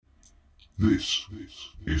This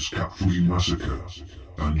is Cat Flea Massacre,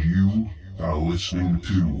 and you are listening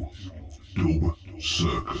to Dub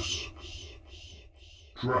Circus.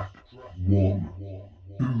 Track 1,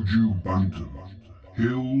 Buju Banton,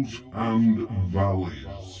 Hills and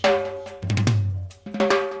Valleys.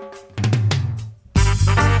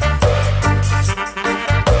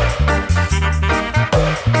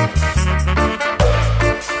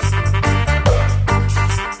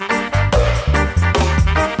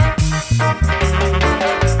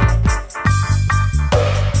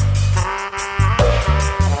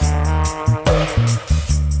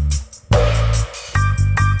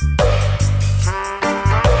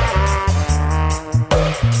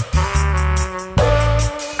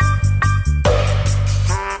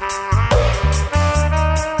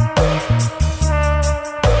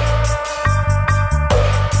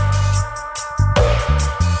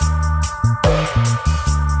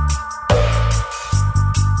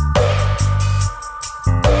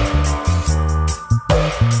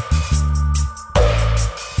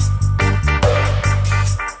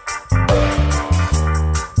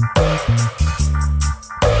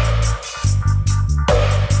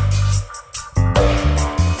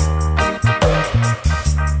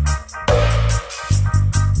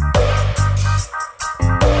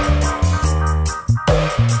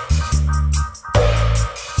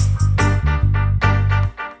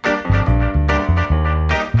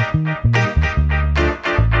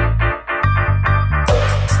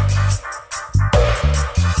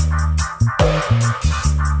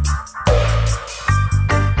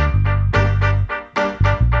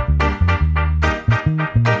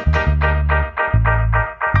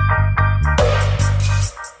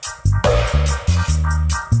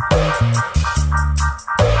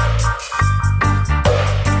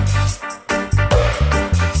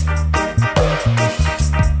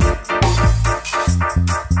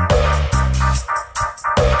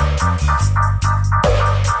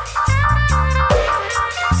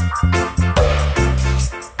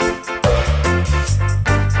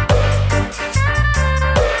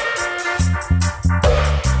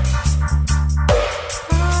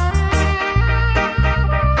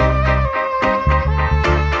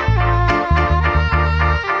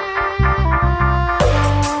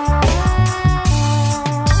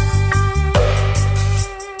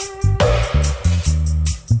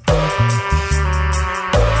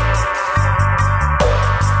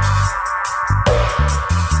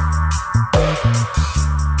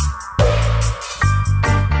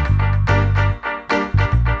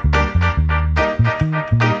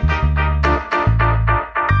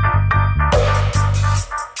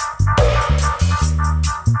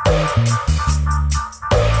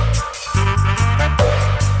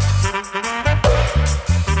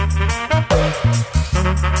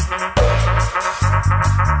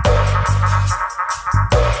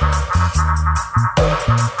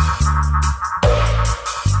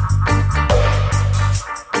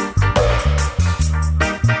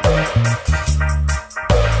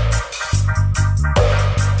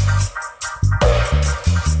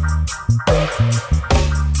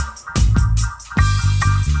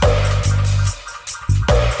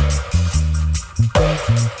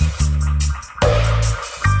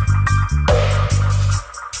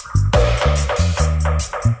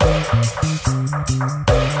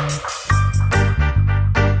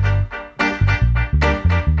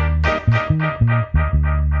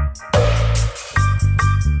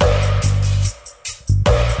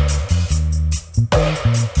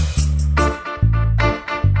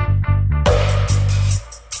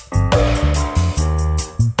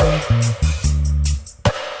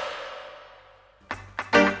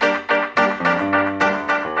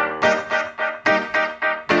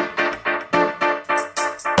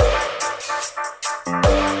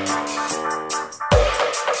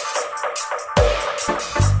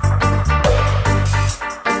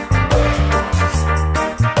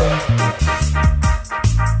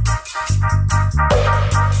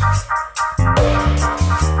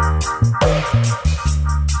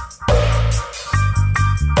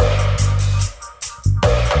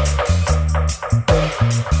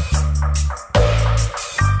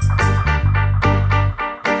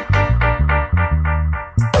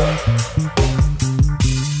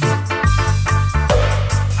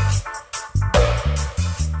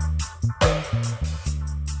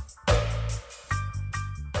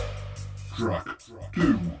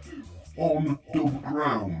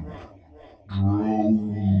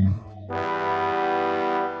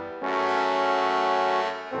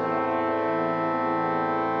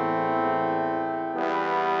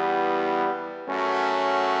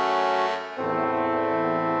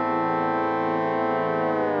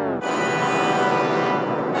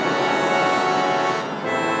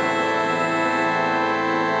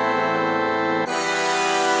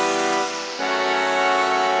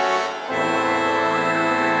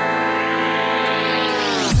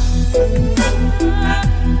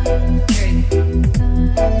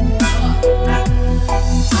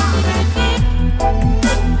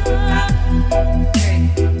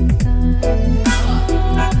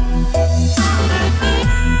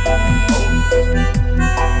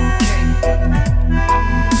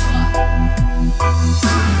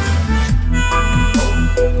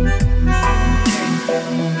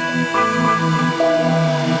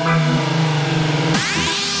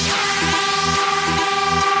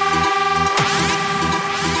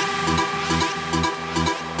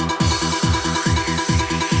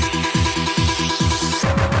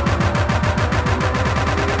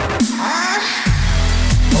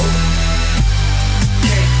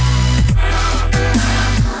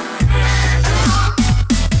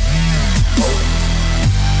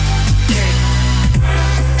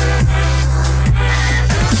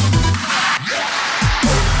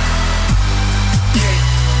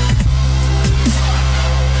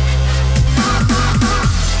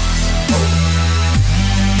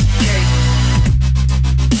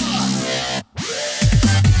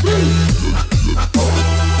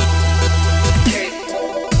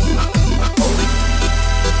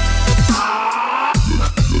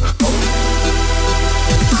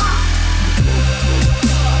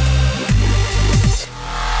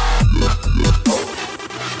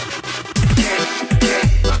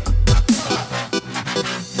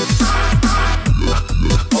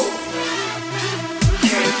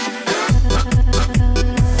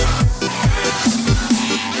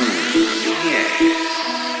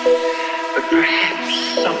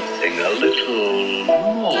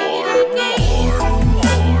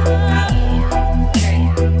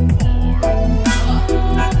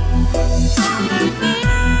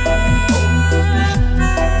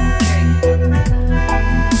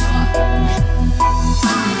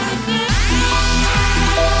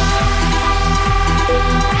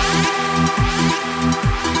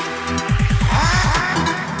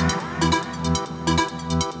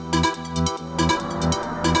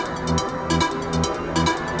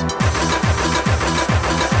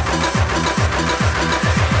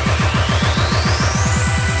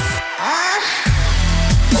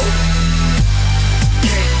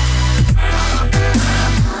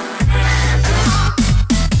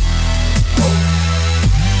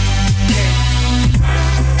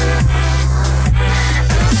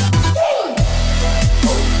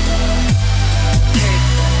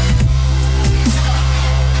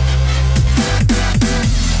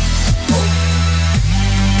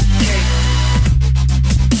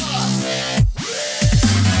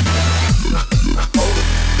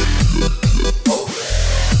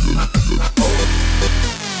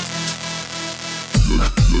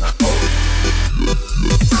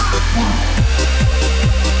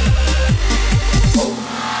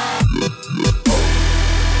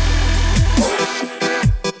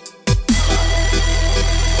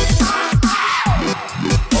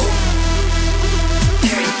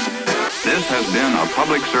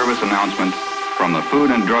 public service announcement from the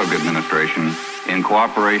Food and Drug Administration in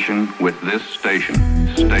cooperation with this station.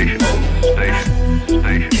 Station.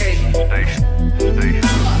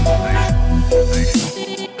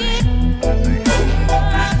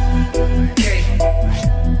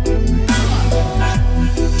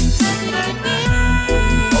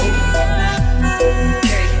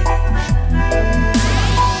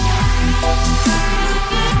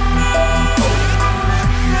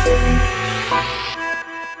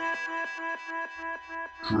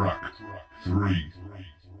 Track 3.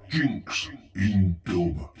 Jinx in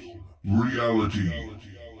dub. Reality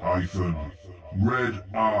hyphen red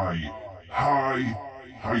eye high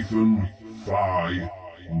hyphen phi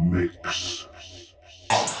mix.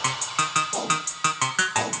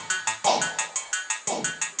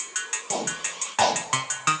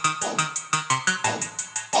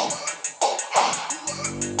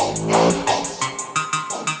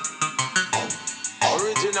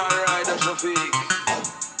 Original rider Shafiq.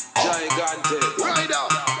 Gigantic. Rider.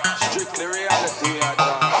 Strictly reality we are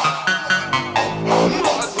done.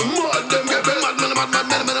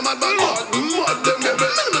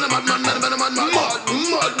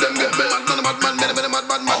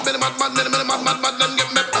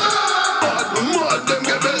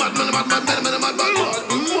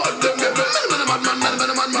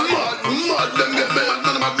 Mad them get mad them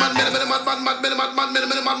get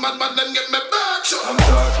mad them get mad them get I'm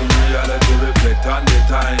talking reality, reflect on the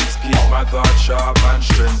times. Keep my thoughts sharp and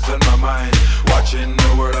strengthen my mind. Watching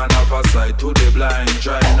the world and have a sight to the blind.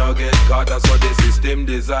 Trying to get caught, that's what the system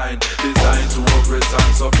designed. Designed to oppress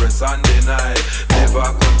and suppress and deny.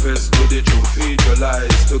 Never confess to the truth, feed your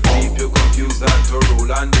lies. To keep you confused and to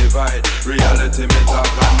rule and divide. Reality me talk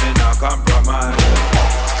and me not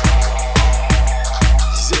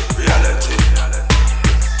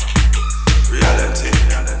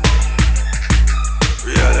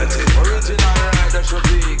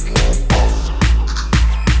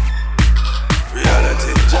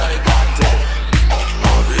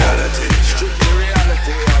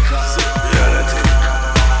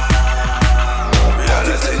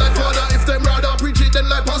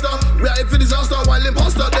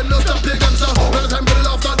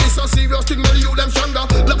thing that you them stronger.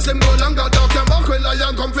 Locks them no longer. Dark and back when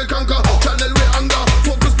lion come fi conquer. Channel with anger.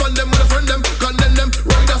 Focus on them with a friend them. Condemn them.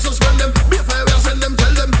 Rider suspend them. Be a fire we send them.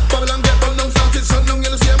 Tell them. Babylon get burned down. Started sun down.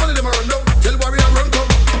 You see money them a run down. Tell warrior run come.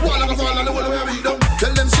 Wall like a fall and the whole way a beat down.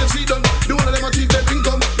 Tell them safe see done. The one of them achieve their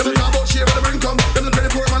income. Them talk about share and the bring come. Them look at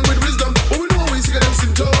the poor man with wisdom. But we know we see them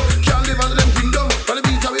symptoms. Can't live under them kingdom. On the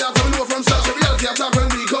beat how we have to know from start. The reality attack when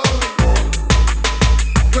we come.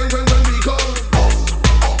 When we come. When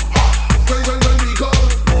we come.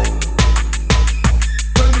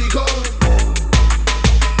 When we come.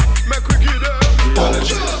 Make we give them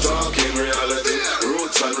reality, talking reality,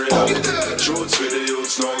 roots and reality. Truths for the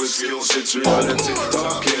youths, no excuse, it's reality.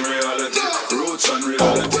 Talking reality, roots and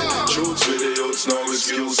reality. Truths for the youths, no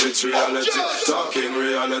excuse, it's reality. Talking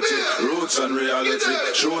reality, roots and reality.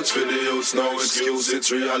 Truths for the youths, no excuse,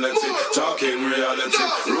 it's reality. Talking reality,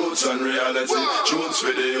 roots and reality. Truths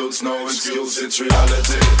for the youths, no excuse, it's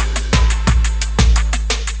reality.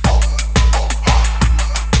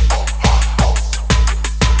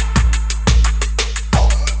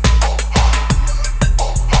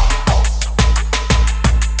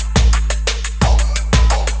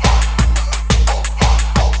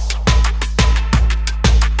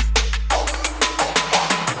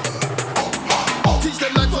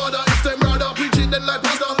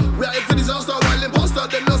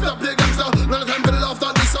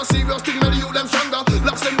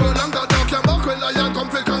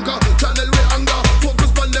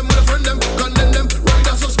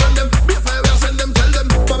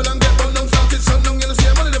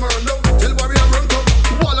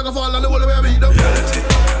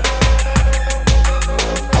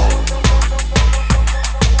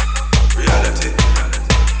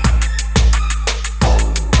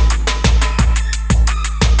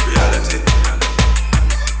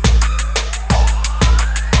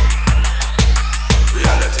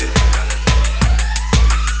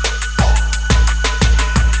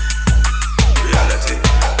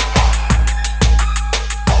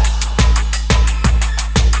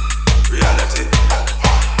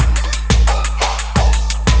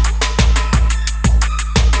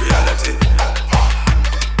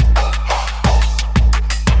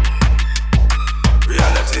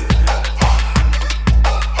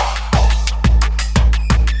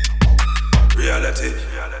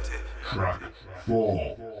 Track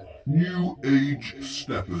 4. New Age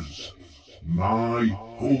Steppers. My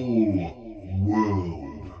Whole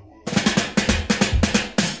World.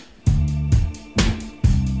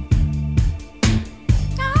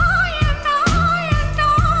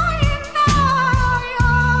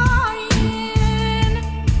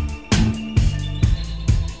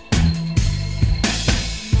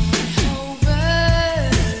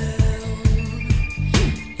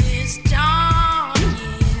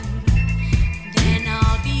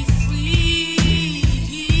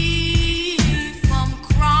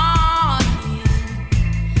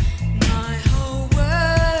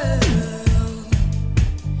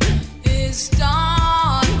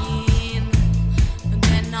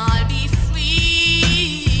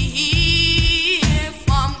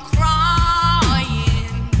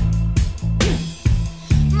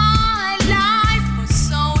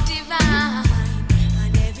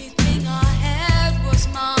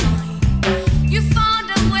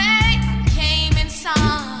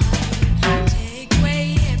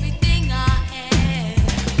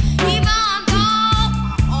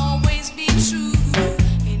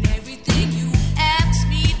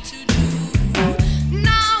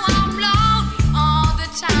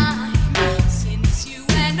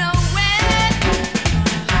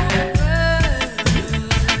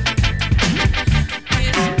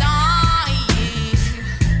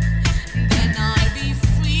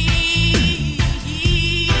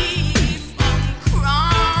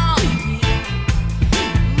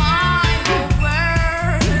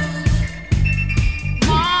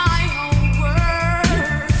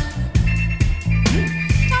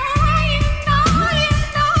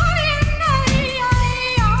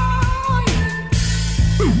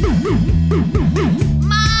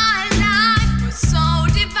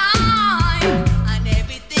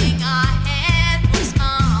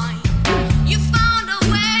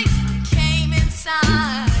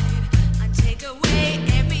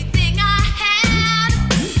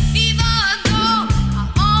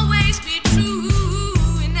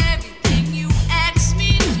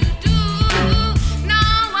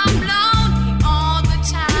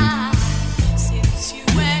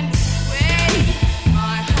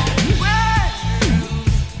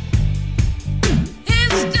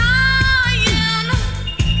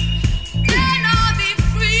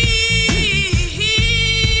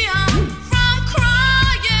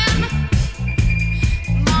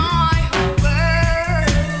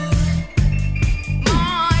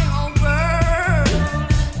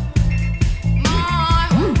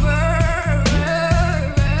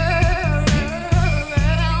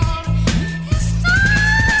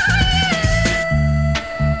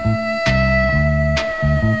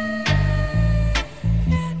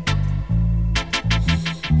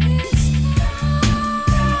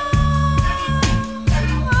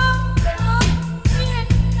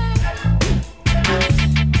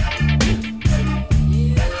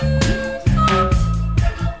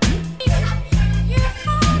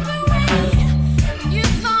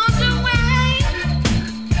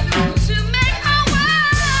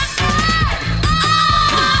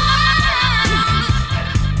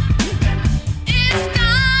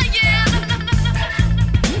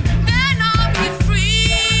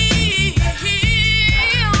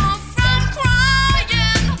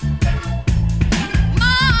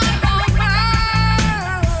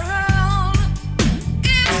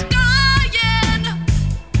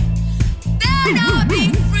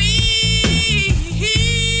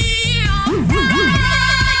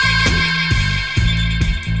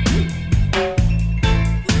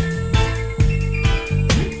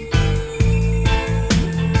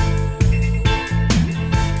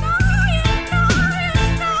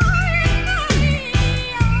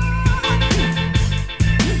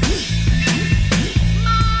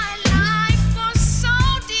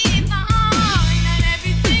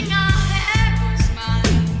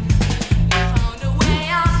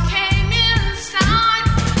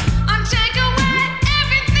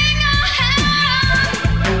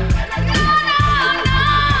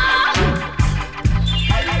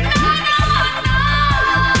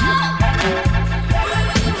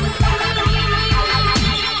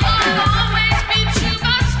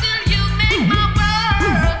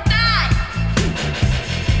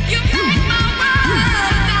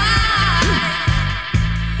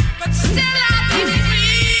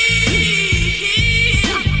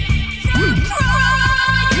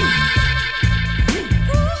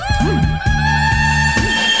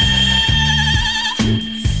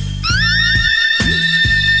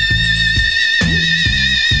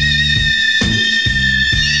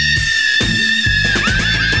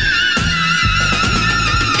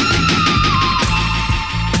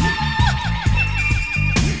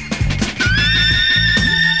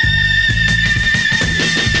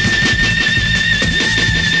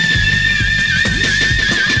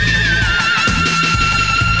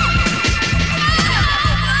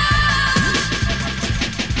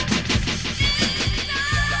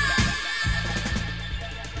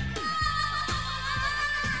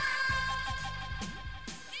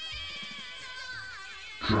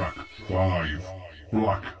 Track 5,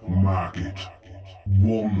 Black Market.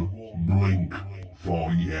 1 blink for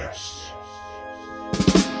yes.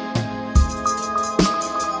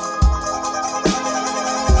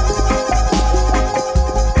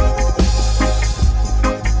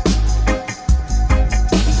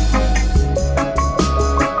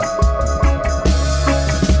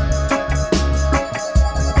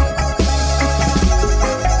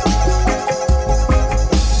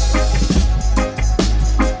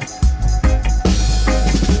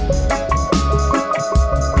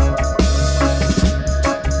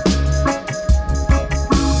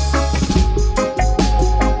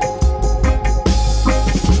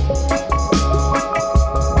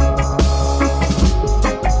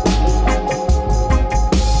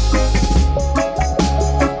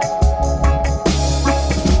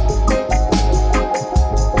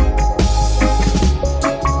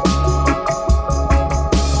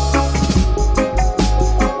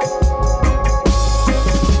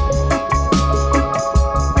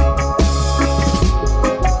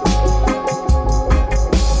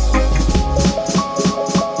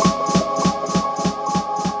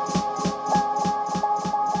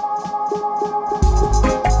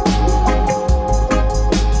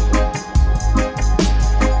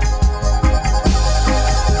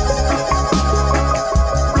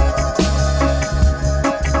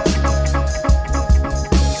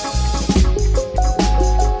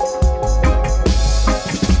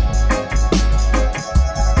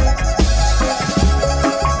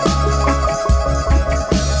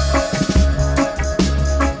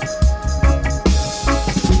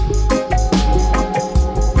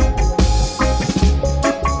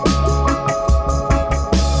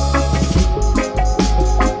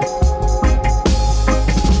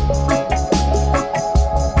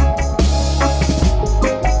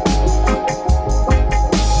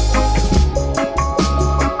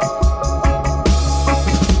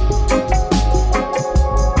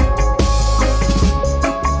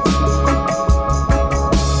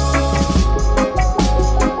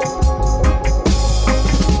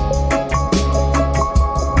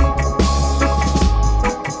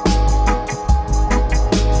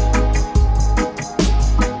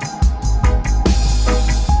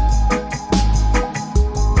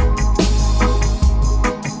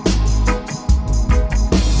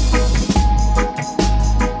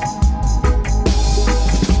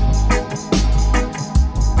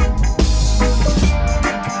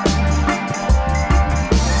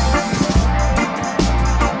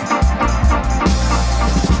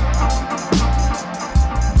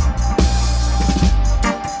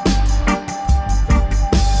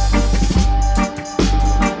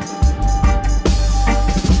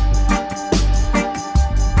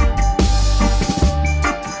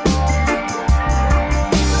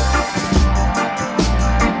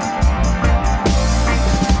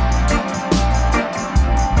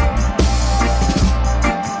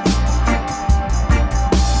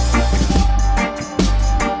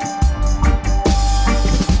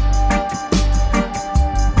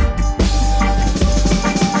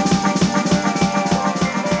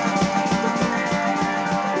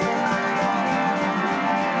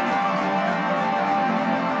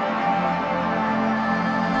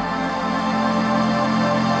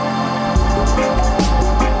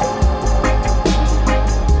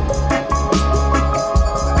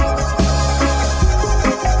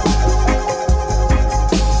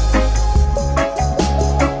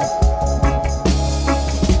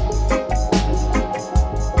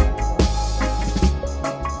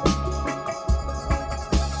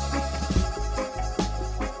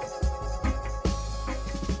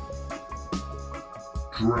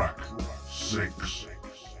 Track 6,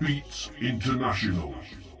 Beats International,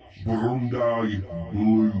 Burundi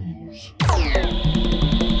Blues.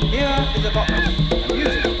 Here is a box, a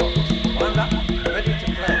musical box, wound up, ready to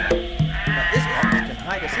play. But this box can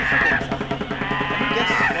hide a secret inside. Can you guess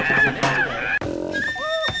what is in it today?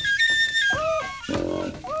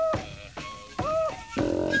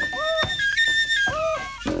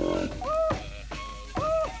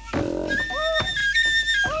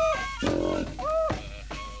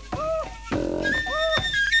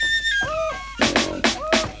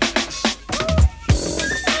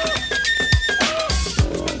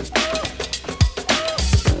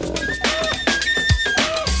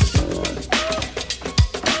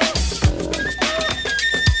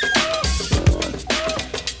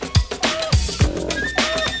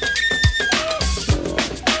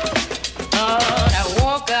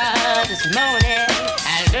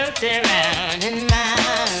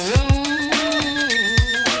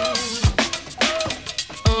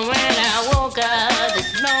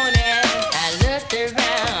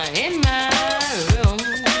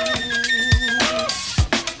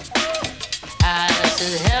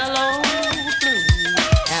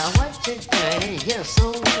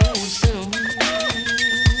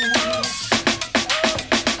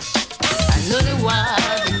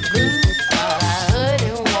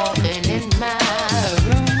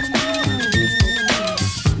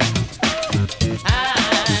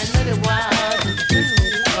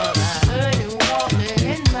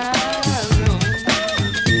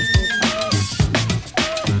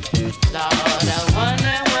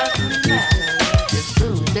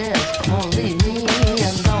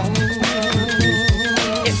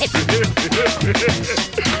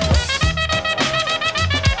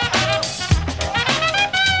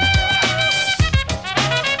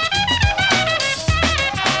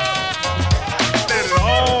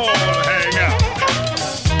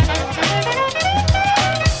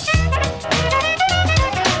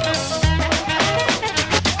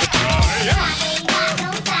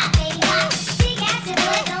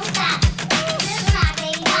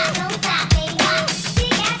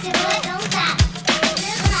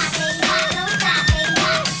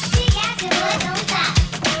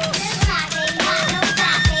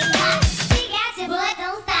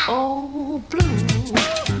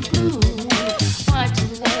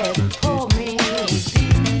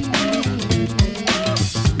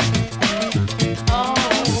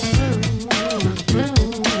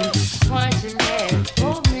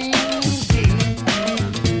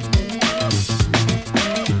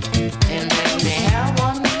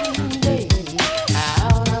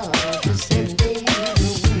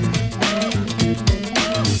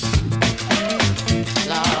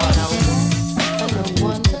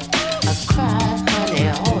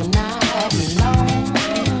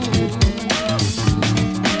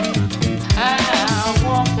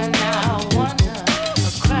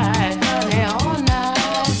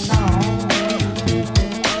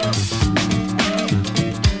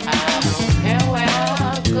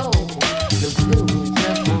 This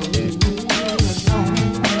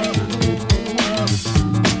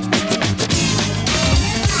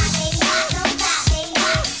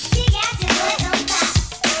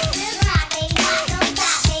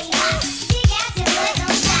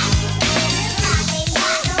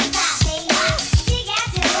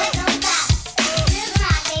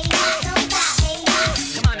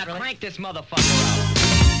motherfucker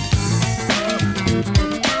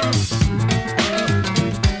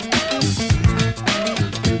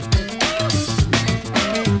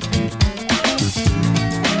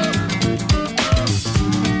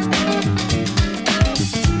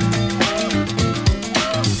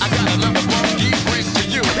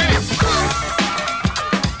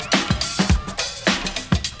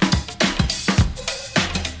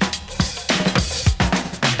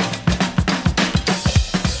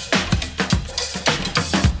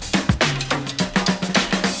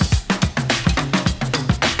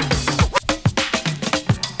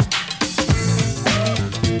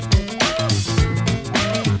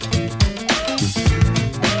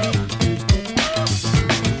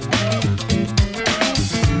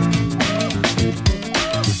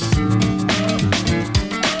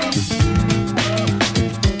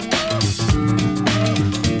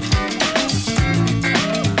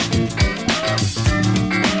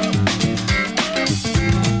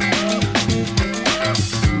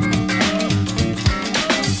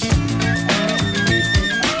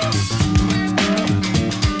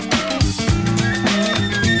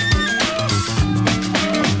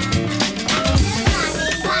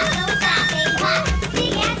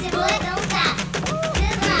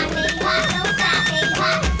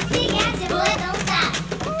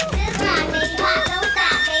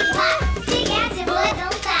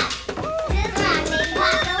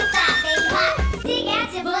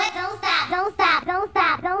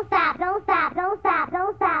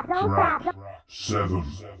out. Track 7.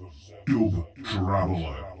 Dub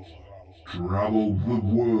Traveler. Travel the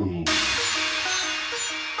world.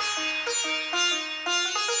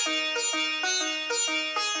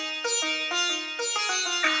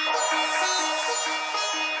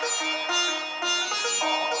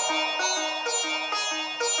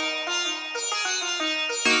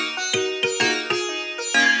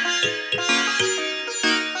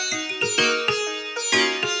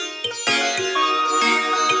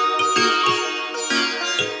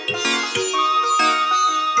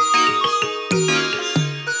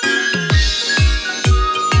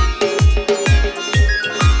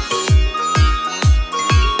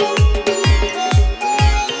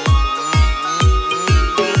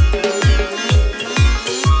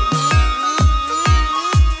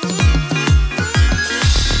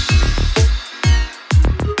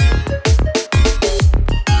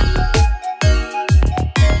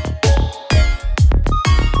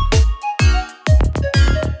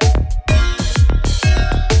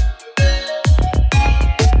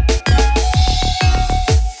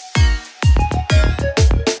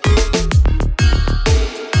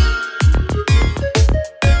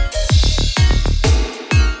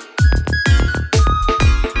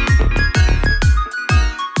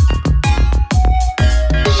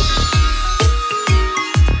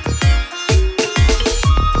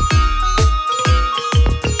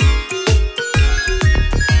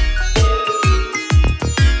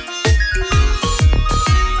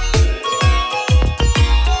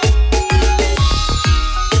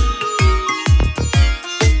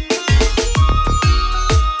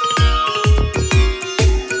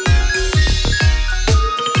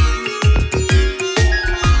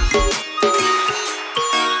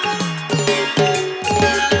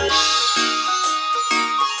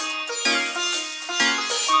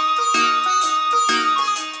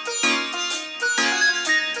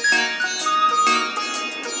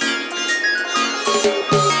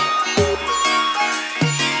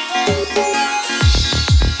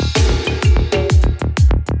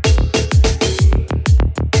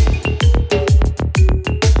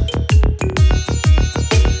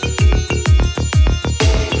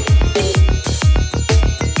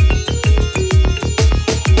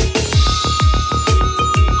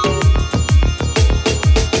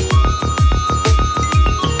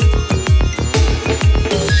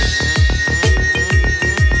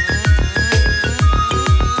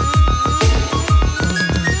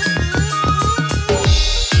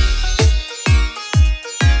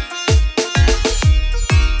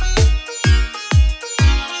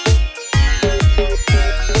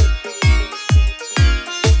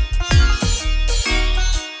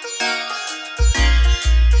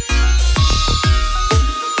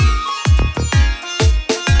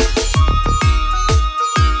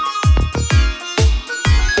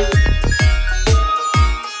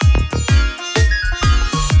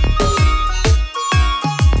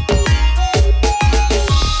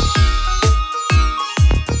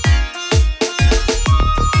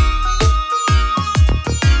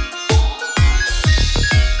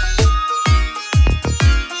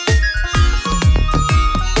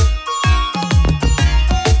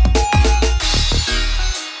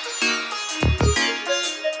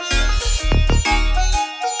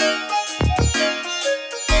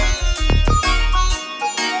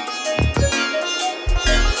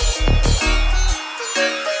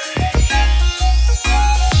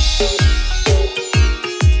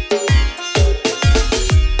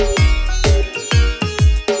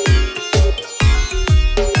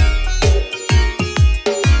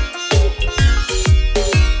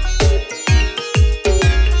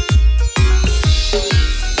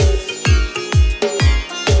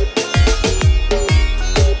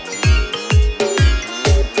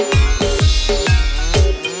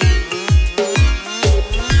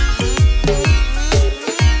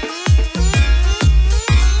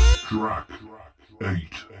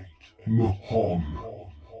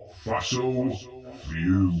 so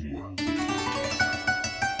few.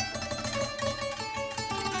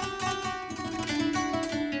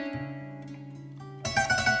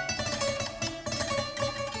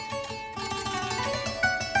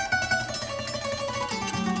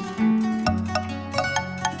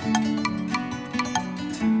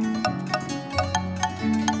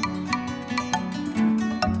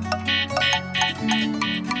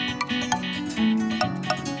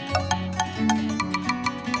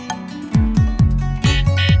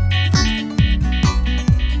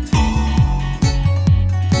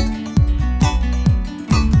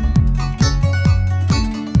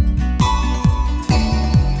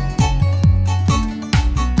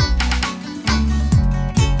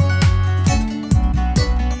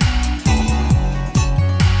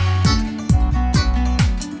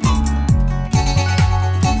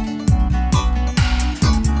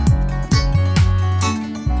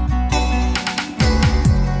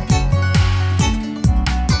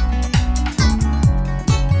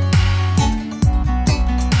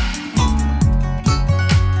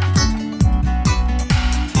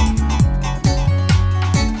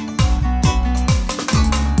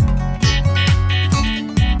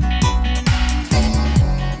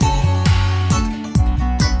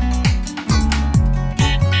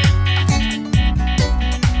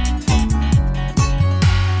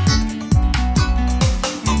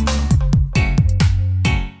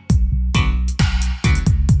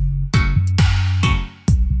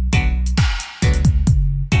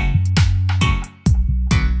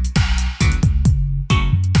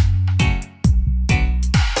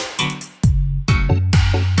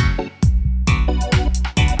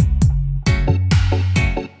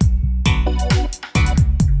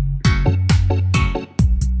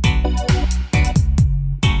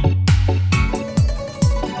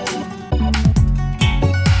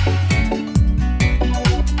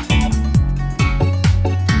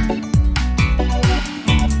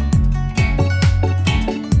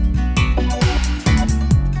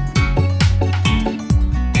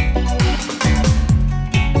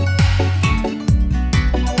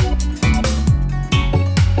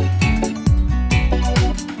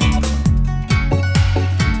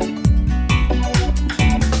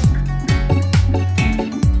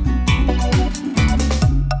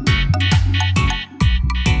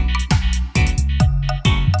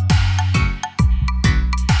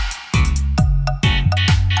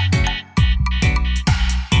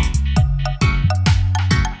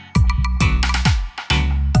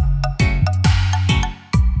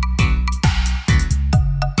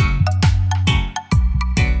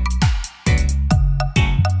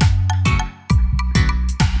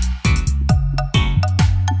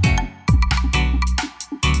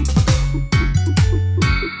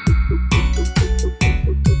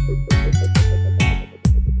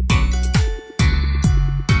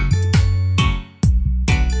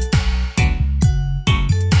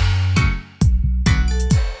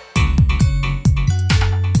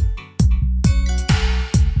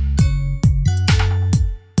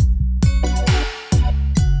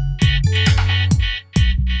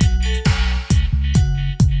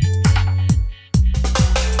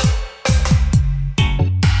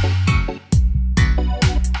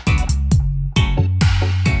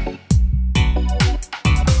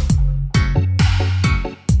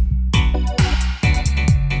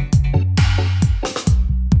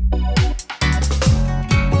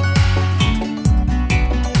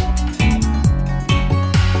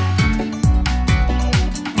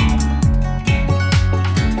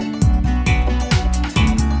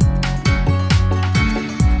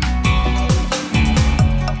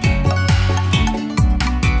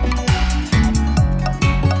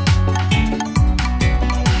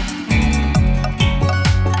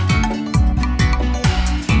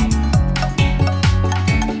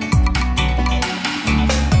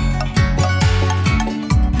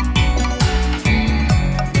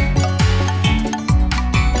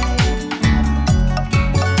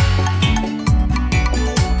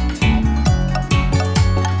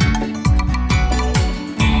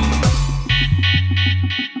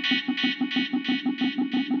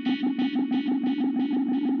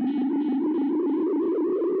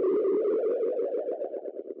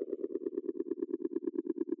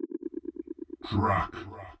 Track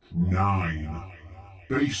 9.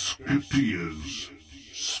 Bassketeers.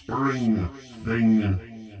 Spring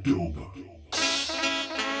Thing Dub.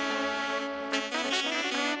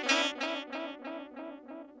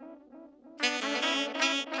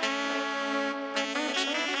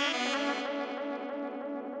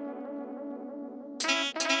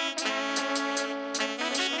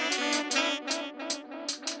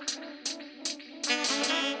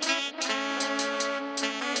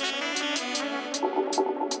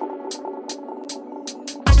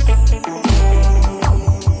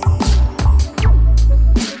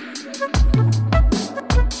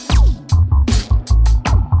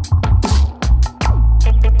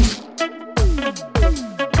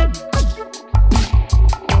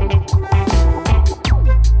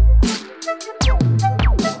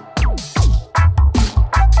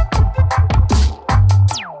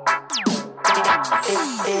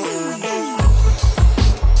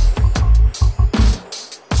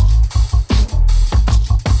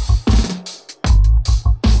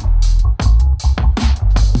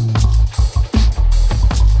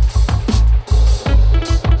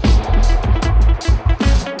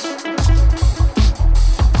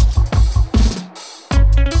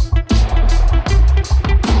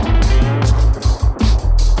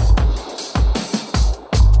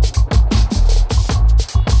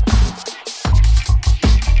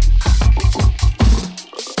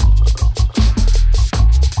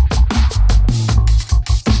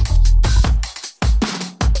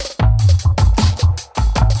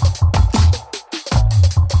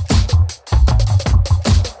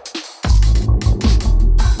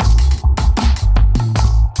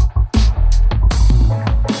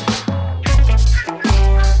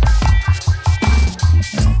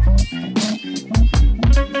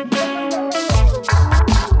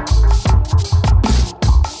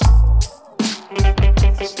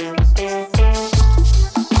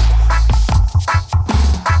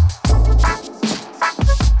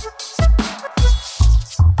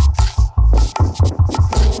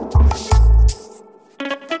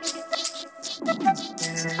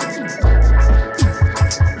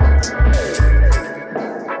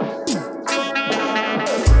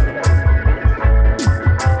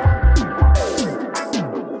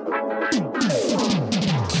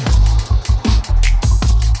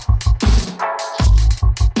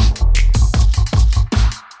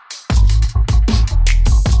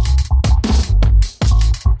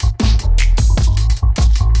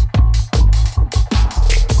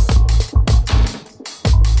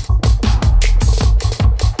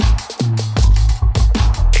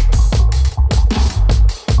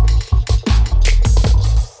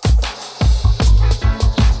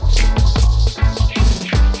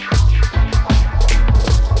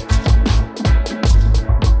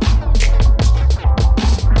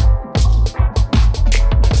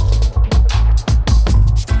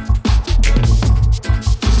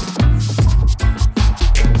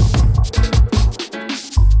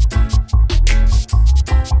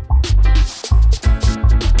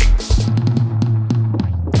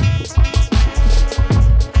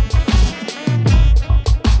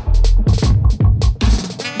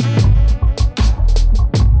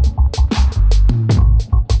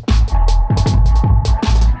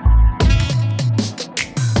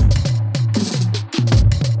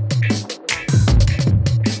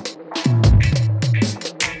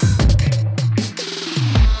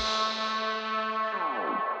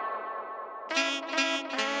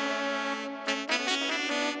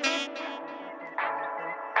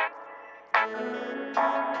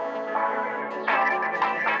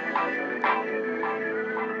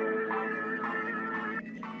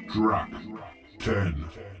 Track 10.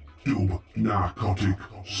 Dub Narcotic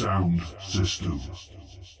Sound System.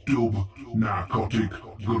 Dub Narcotic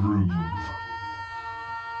Groove.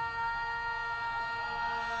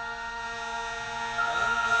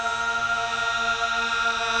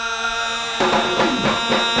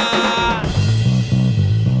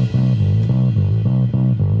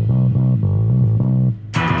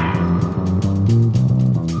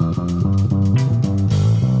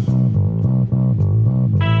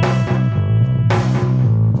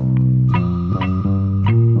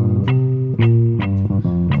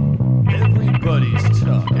 Everybody's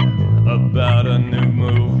talking about a new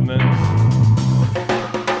movement.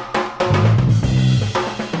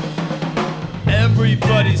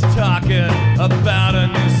 Everybody's talking about a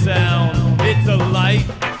new sound. It's a light,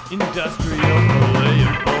 industrial play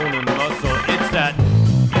of bone and muscle. It's that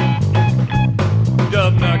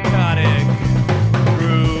dub narcotic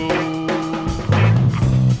groove.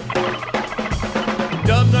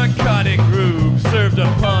 Dub narcotic groove served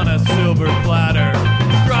upon a silver platter.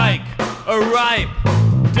 Strike a ripe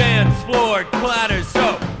dance floor clatter.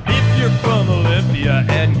 So if you're from Olympia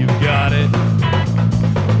and you got it,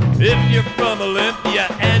 if you're from Olympia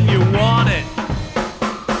and you want it,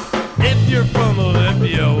 if you're from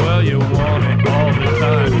Olympia, well, you want it all the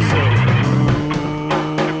time. So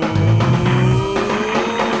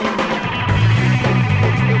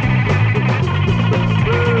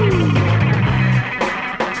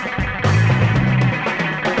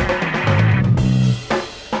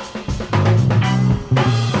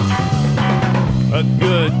a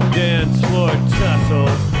good dance floor tussle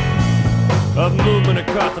of movement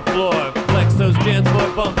across the floor. Flex those dance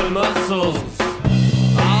floor bumping muscles.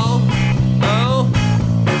 Oh, oh.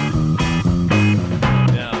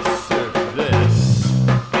 Now surf this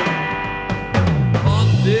on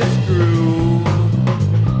this groove.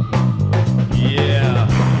 Yeah,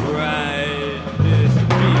 right. This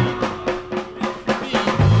beat.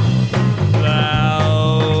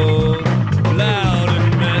 Loud, loud and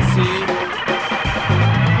messy.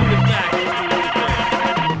 In the back,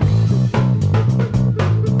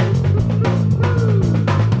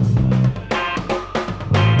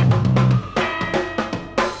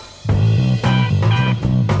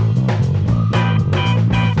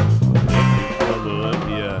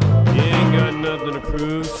 Olympia, you ain't got nothing to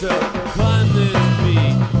prove, so climb this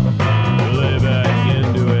beat, lay back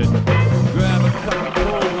into it, grab a couple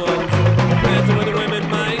cold ones, dancing with the women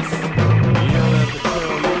mice. You don't have to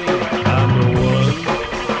tell me I'm the one,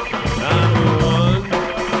 I'm the one.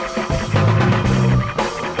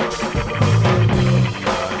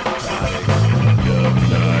 Dub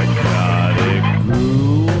narcotic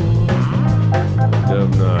groove, dub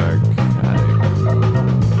narcotic groove.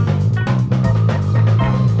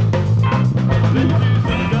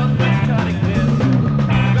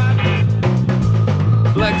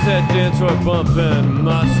 Flex that dance or bumpin'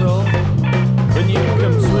 muscle. When you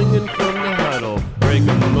come swinging from the huddle,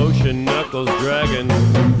 breaking motion, knuckles dragging,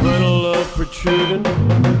 little love protruding.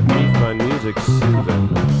 We find music soothing.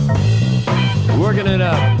 Working it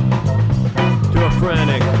up to a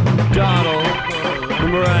frantic dawdle,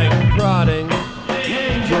 right prodding.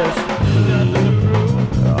 Just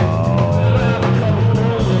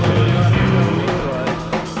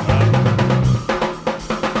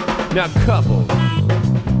now couples,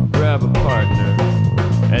 grab a partner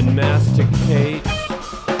and masticate.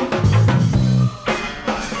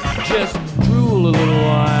 Just drool a little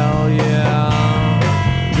while,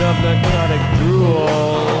 yeah. Dub narcotic drool,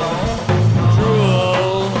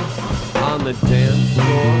 drool on the dance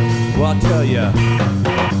floor. Well, I'll tell ya,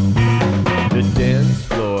 the dance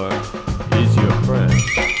floor is your friend.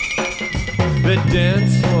 The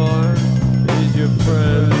dance floor is your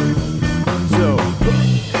friend. So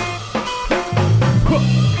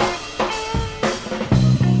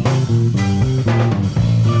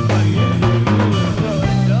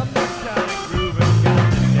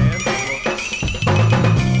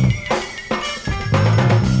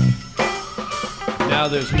now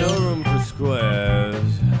there's no room for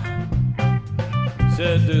squares.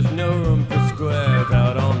 Said there's no room for squares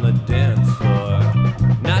out on the dance floor.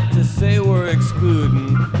 Not to say we're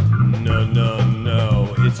excluding. No, no,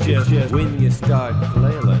 no. It's just when you start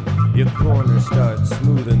flailing, your corner starts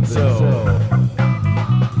smoothing. So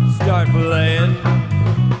start playing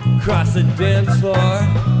across the dance floor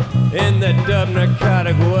in that dub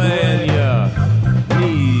narcotic way, and your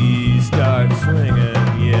knees start swinging.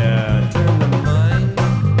 Yeah, turn the mind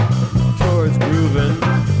towards grooving.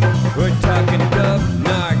 We're talking dub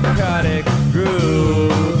narcotic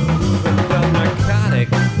groove.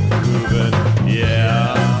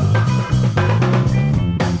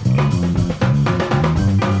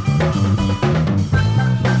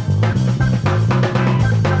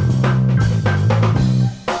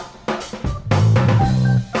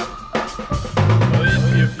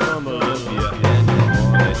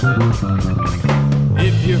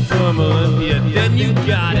 from Olympia, then you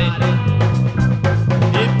got it.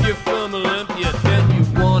 If you're from Olympia, then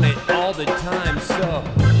you want it all the time. So,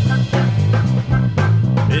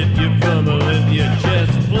 if you're from Olympia,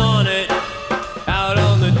 just flaunt it out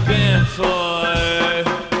on the dance floor.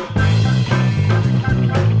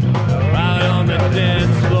 Out on the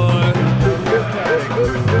dance floor.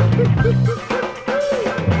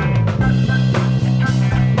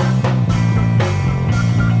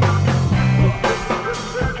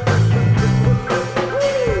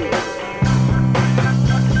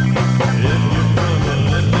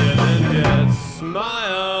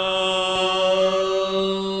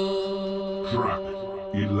 Track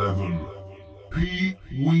 11. Pee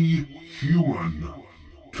Wee Human.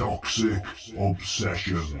 Toxic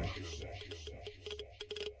Obsession.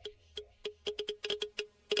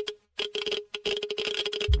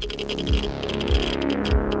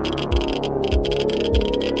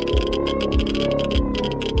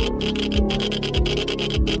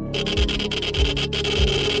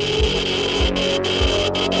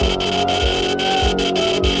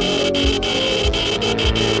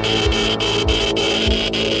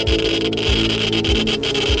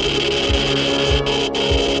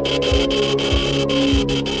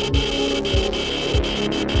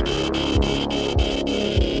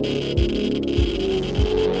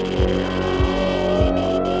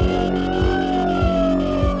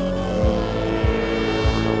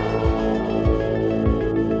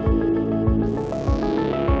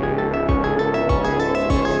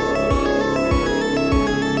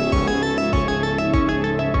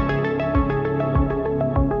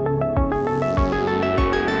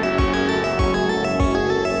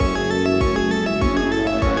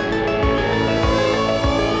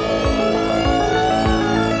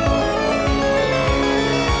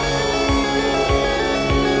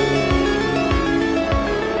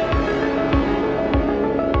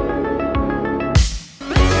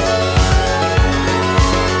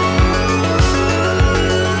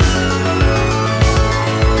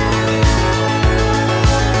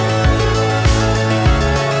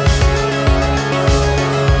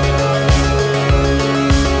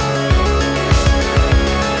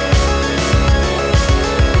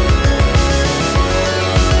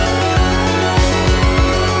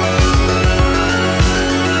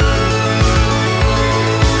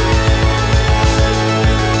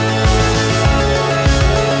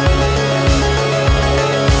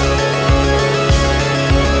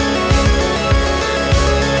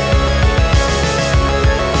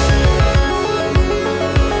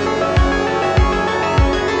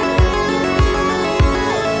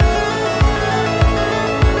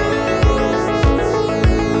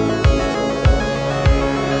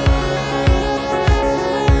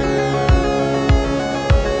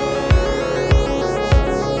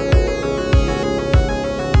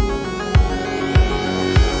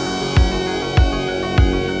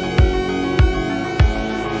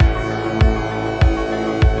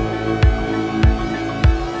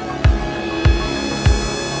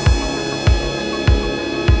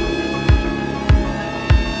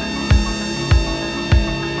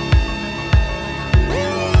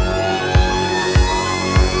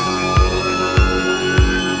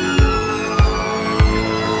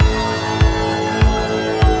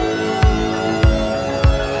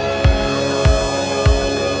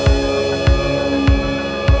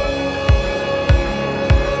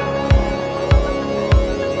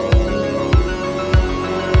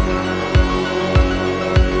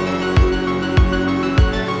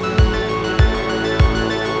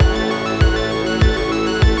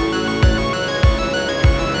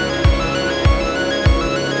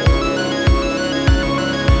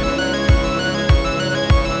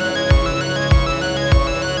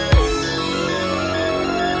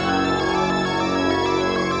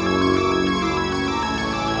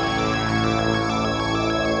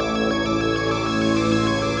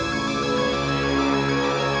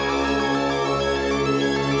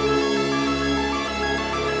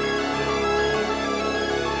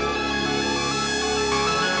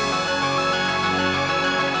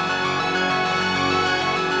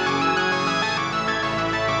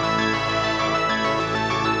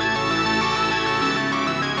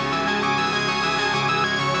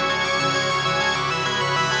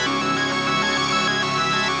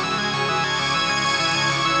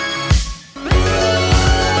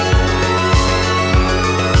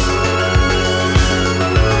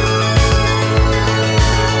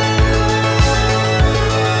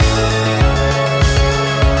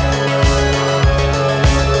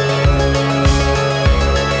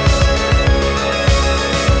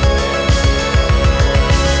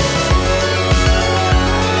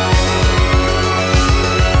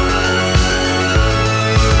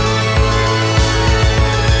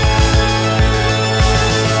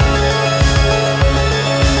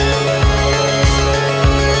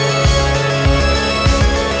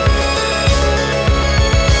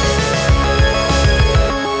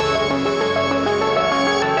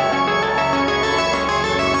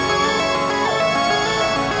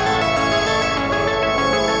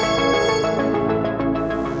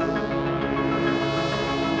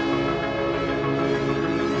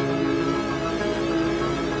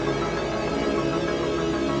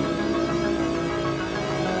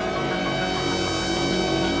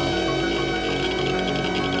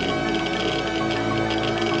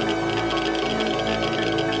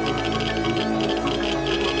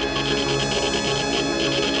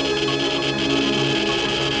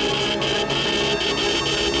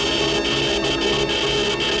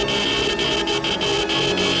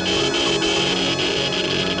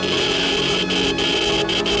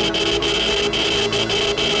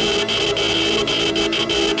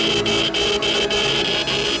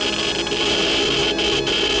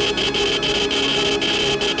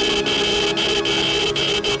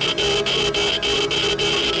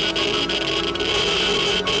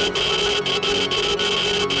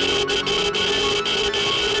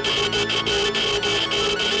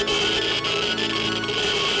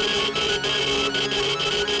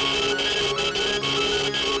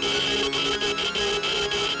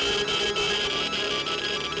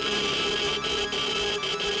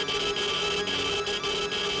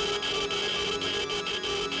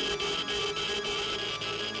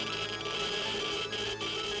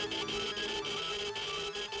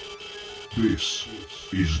 This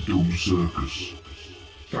is Doom Circus.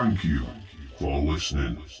 Thank you for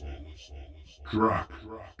listening. Track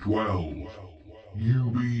 12,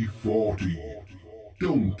 UB40.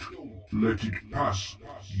 Don't let it pass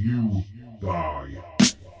you by.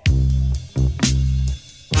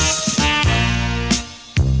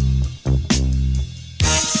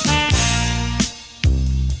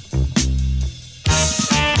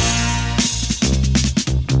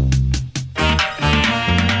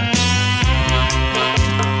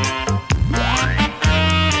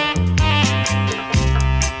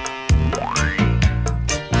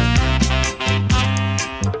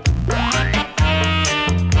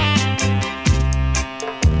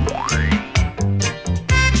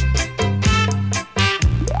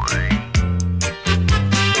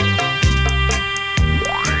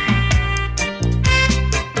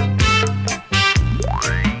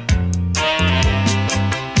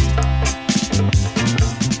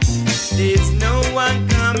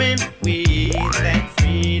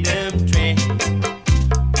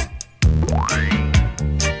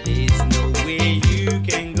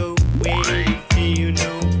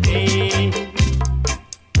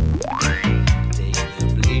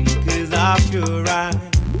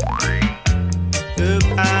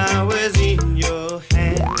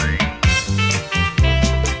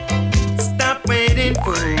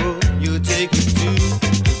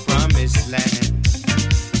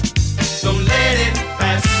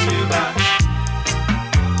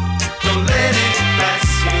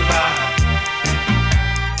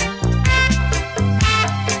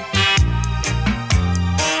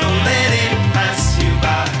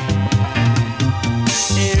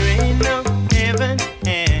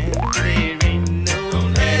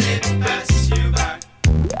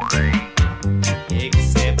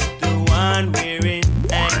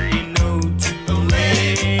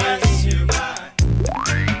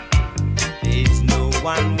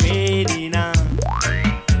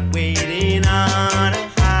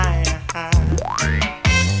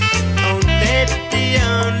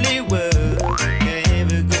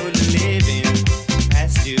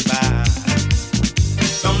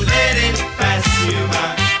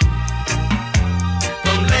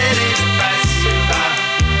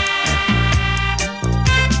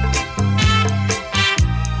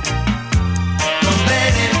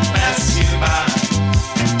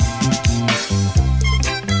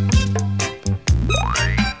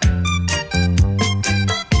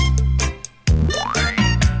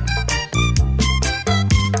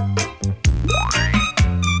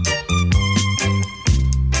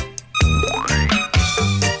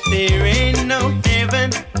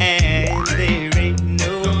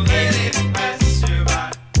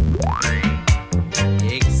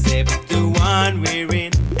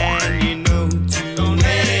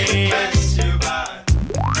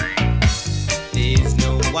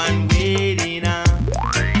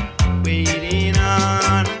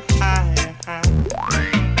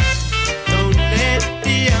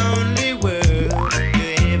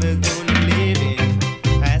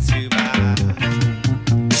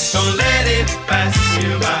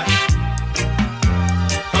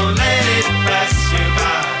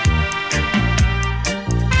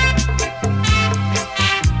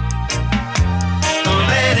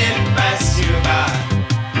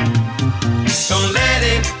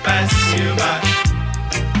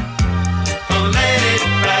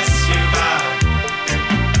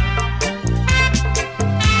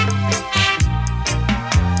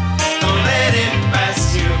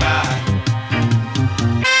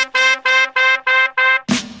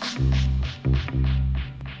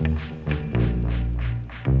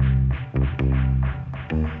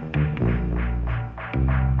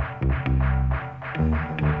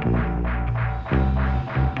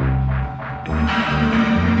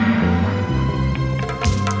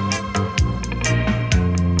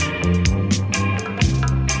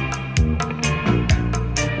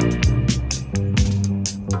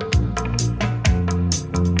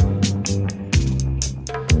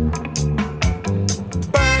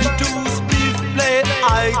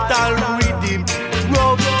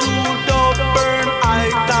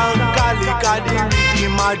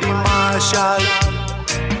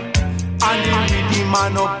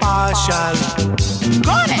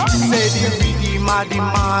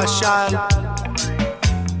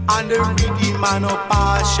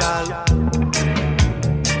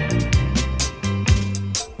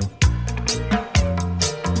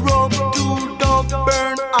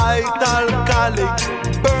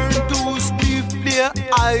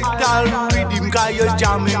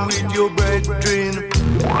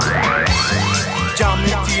 Jam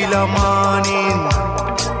it till the morning.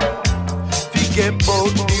 Forget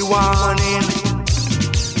about the warning.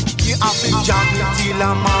 You have to jam it till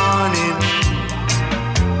the morning.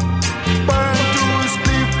 Burn to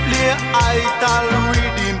split, play idle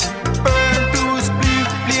rhythm. Burn to split,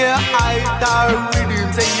 play idle rhythm.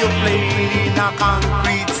 Say you're playing in a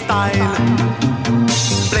concrete style,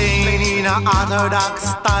 playing in a orthodox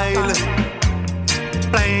style,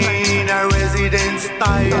 playing in a resident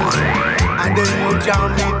style, and then you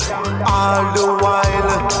jam it all the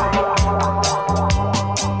while.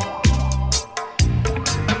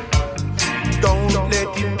 Don't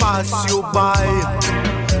let it pass you by.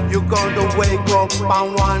 You're gonna wake up and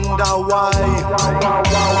wonder why.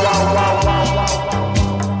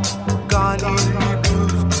 Gone in the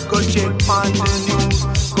blues, go check on the news,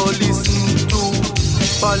 go listen to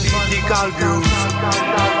political views.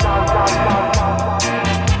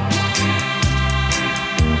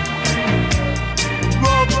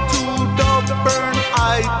 Rub to the burn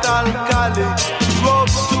idol college. Rub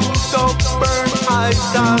to the burn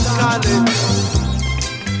idol college.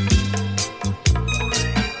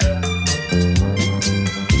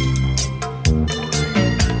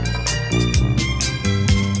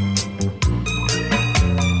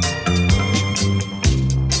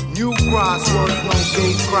 Grass was no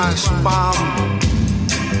gate crash bomb.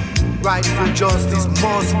 Rightful justice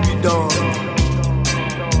must be done.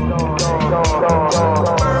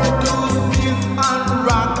 Burn to spliff and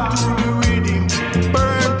rock to the rhythm.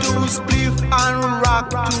 Burn to spliff and rock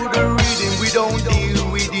to the rhythm. We don't deal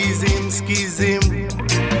with ism schism.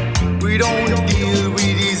 We don't deal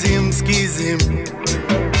with ism schism.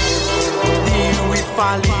 Deal with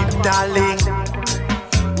folly darling.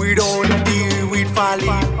 We don't deal with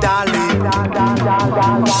folly darling. Burn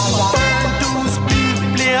to split,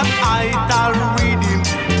 play idle rhythm.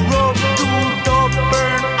 Rub to the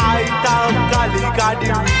burn idle galley. Got the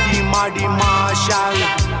rhythm of the marshal.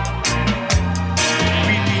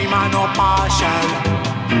 Rhythm and no partial.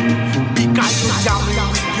 Because you jam it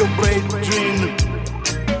with your brethren.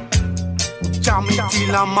 Jam it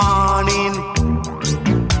till the morning.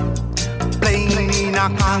 Playing in a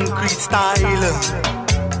concrete style.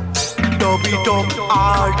 Dub it up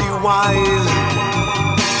all the while.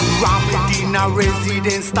 Ram it in a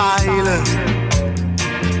resident style.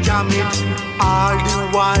 Jam it all the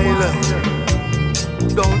while.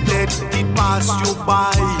 Don't let it pass you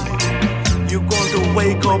by. You're going to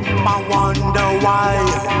wake up and wonder why.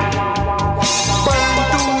 Burn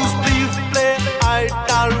to spliff, play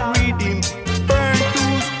idle rhythm. Burn to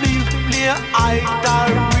spliff, play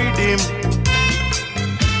idle